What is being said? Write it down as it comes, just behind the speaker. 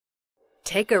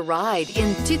Take a ride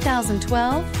in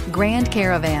 2012 Grand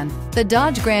Caravan. The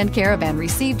Dodge Grand Caravan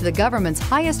received the government's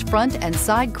highest front and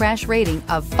side crash rating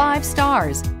of 5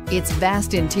 stars. Its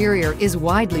vast interior is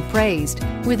widely praised,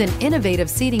 with an innovative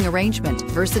seating arrangement,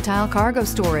 versatile cargo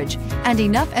storage, and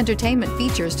enough entertainment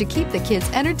features to keep the kids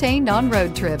entertained on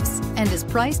road trips, and is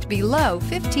priced below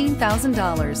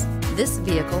 $15,000. This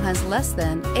vehicle has less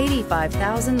than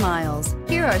 85,000 miles.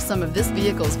 Here are some of this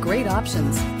vehicle's great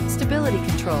options: stability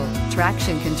control,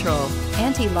 traction control,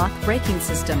 anti-lock braking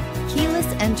system, keyless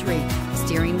entry,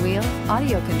 steering wheel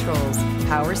audio controls,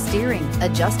 power steering,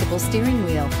 adjustable steering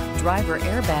wheel, driver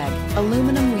airbag,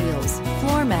 aluminum wheels,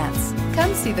 floor mats.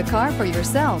 Come see the car for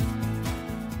yourself.